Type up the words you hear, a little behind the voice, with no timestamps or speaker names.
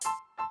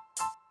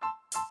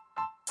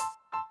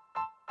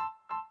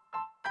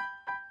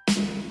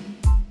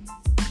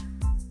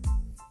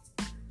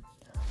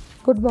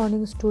Good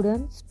morning,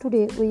 students.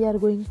 Today we are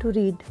going to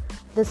read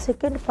the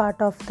second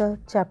part of the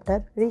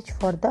chapter Reach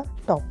for the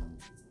Top.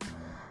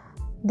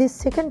 This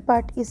second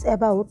part is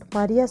about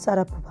Maria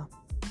Sharapova,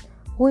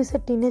 who is a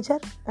teenager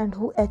and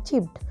who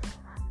achieved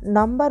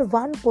number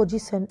 1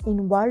 position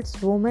in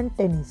world's women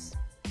tennis.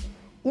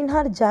 In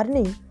her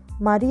journey,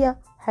 Maria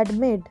had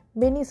made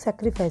many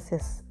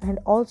sacrifices and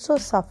also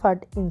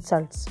suffered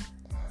insults.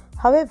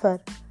 However,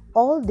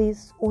 all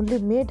this only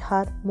made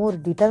her more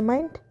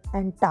determined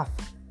and tough.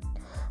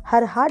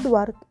 Her hard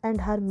work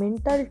and her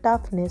mental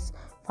toughness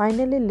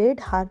finally led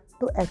her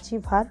to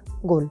achieve her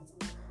goal.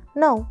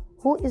 Now,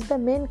 who is the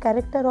main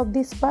character of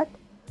this part?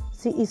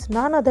 She is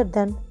none other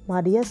than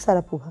Maria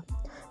Sharapova.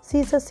 She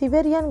is a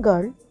Siberian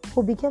girl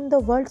who became the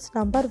world's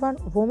number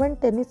 1 women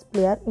tennis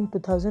player in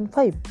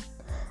 2005.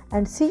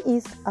 And she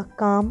is a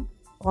calm,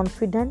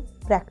 confident,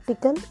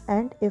 practical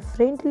and a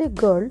friendly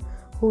girl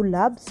who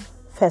loves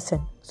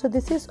fashion. So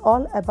this is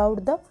all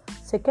about the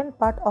second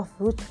part of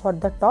Reach for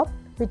the Top,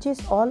 which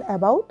is all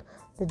about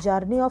the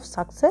journey of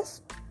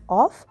success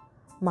of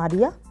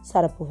Maria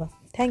Sharapova.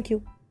 Thank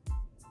you.